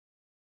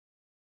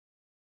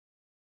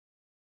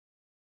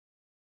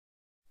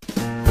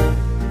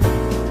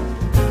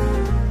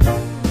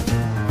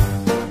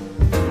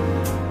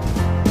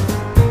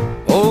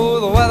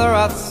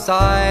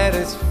outside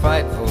is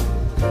frightful,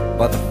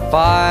 but the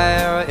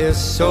fire is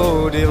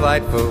so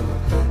delightful.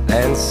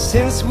 And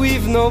since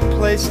we've no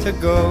place to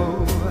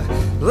go,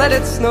 let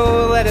it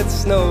snow, let it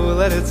snow,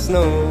 let it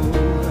snow.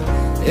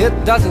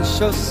 It doesn't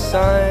show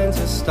signs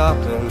of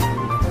stopping,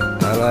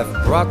 and I've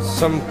brought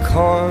some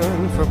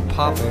corn for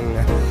popping.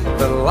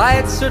 The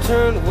lights are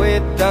turned way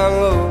down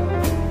low.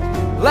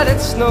 Let it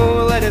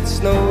snow, let it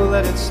snow,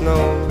 let it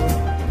snow.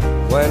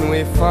 When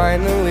we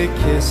finally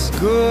kiss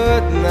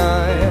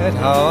goodnight,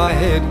 how I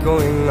hate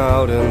going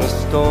out in the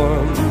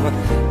storm.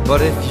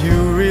 But if you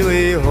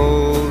really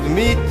hold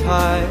me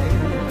tight,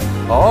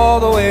 all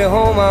the way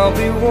home I'll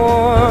be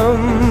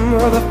warm.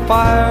 The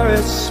fire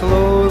is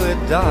slowly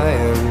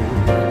dying,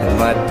 and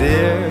my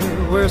dear,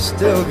 we're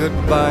still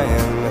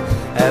goodbying.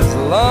 As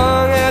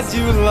long as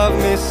you love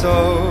me so,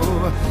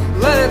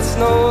 let it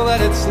snow,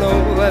 let it snow,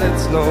 let it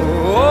snow.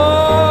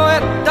 Oh,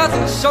 it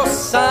doesn't show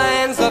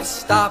signs of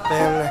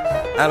stopping,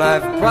 and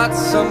I've brought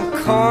some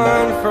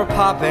corn for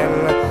popping.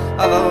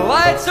 The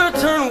lights are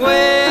turned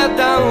way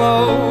down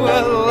low.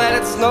 Let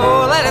it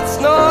snow, let it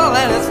snow,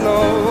 let it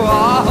snow.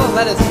 Oh,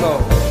 let it snow.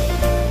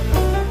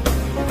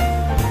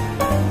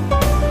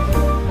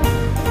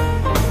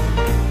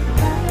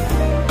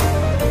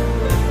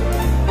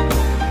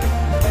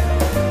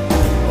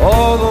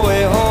 All the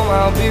way home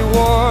I'll be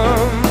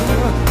warm.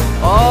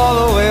 All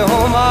the way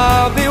home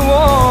I'll be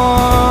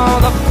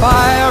warm. The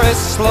fire is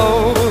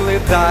slowly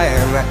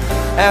dying,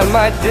 and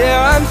my dear,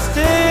 I'm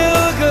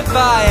still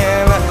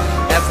goodbying.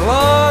 As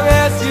long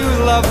as you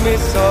love me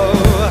so,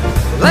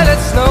 let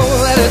it snow,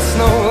 let it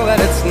snow,